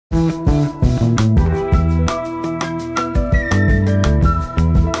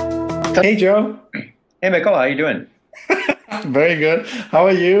Hey, Joe. Hey, Mikkel, how you doing? Very good. How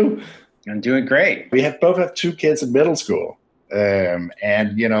are you? I'm doing great. We both have two kids in middle school. And,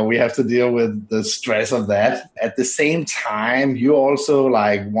 we have to deal with the stress of that. At the same time, you're also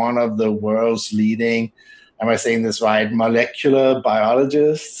like one of the world's leading, am I saying this right, molecular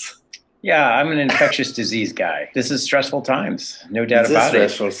biologists? Yeah, I'm an infectious disease guy. This is stressful times, no doubt about it.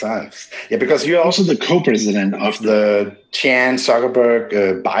 Stressful times. Yeah, because you're also the co-president of the Chan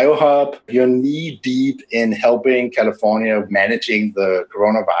Zuckerburg Biohub. You're knee-deep in helping California managing the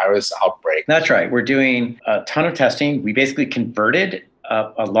coronavirus outbreak. That's right. We're doing a ton of testing. We basically converted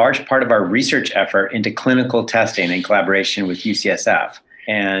a large part of our research effort into clinical testing in collaboration with UCSF.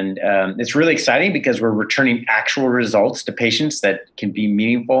 And it's really exciting because we're returning actual results to patients that can be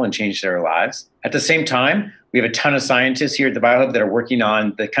meaningful and change their lives. At the same time, we have a ton of scientists here at the Biohub that are working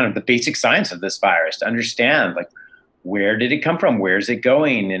on the basic science of this virus to understand, like, where did it come from? Where is it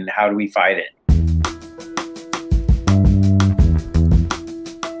going? And how do we fight it?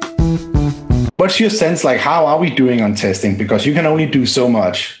 What's your sense, like, how are we doing on testing? Because you can only do so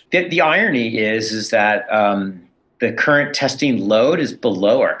much. The irony is that the current testing load is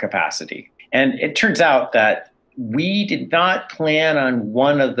below our capacity. And it turns out that we did not plan on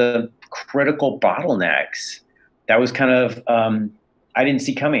one of the critical bottlenecks that was kind of, I didn't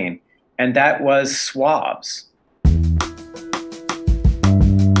see coming, and that was swabs.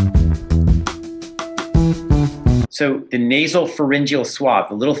 So the nasal pharyngeal swab,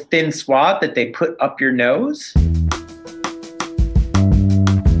 the little thin swab that they put up your nose.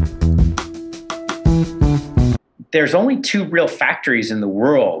 There's only two real factories in the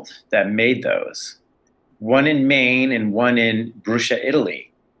world that made those. One in Maine and one in Brescia,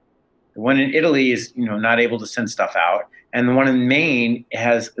 Italy. The one in Italy is, not able to send stuff out. And the one in Maine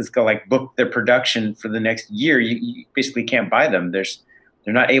is going to book their production for the next year. You basically can't buy them. They're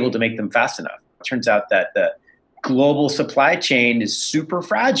not able to make them fast enough. It turns out that the global supply chain is super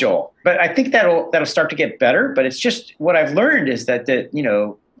fragile. But I think that'll start to get better. But it's just what I've learned is that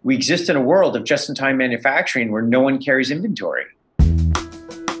we exist in a world of just-in-time manufacturing where no one carries inventory.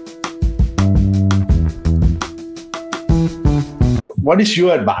 What is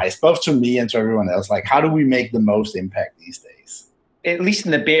your advice, both to me and to everyone else? Like, how do we make the most impact these days? At least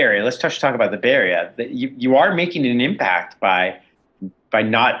in the Bay Area, let's talk about the Bay Area. You are making an impact by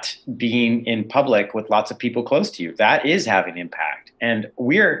not being in public with lots of people close to you. That is having impact. And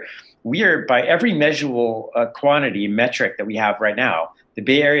we are by every measurable quantity metric that we have right now, the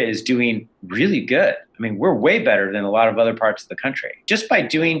Bay Area is doing really good. I mean, we're way better than a lot of other parts of the country. Just by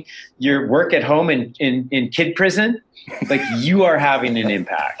doing your work at home in kid prison, like, you are having an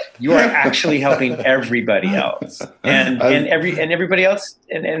impact. You are actually helping everybody else. And everybody else,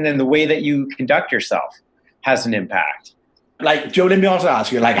 and then the way that you conduct yourself has an impact. Like, Joe, let me also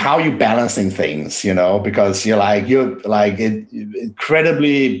ask you, like, how are you balancing things, because you're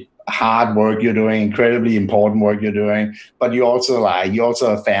incredibly hard work you're doing, incredibly important work you're doing, but you're also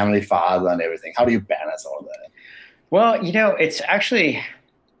a family father and everything. How do you balance all that? Well, it's actually,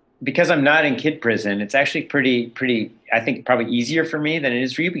 because I'm not in kid prison, it's actually pretty, I think, probably easier for me than it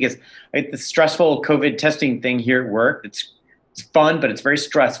is for you, because the stressful COVID testing thing here at work, it's fun, but it's very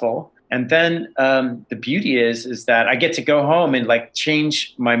stressful. And then the beauty is that I get to go home and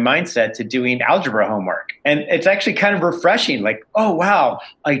change my mindset to doing algebra homework. And it's actually kind of refreshing. Like, oh, wow,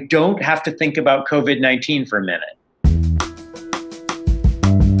 I don't have to think about COVID-19 for a minute.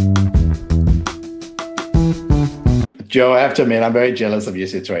 Joe, I have to admit, I'm very jealous of your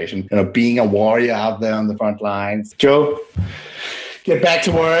situation. Being a warrior out there on the front lines. Joe, get back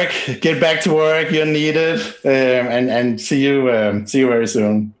to work. You're needed. And see you very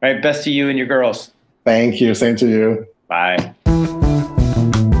soon. All right. Best to you and your girls. Thank you. Same to you. Bye.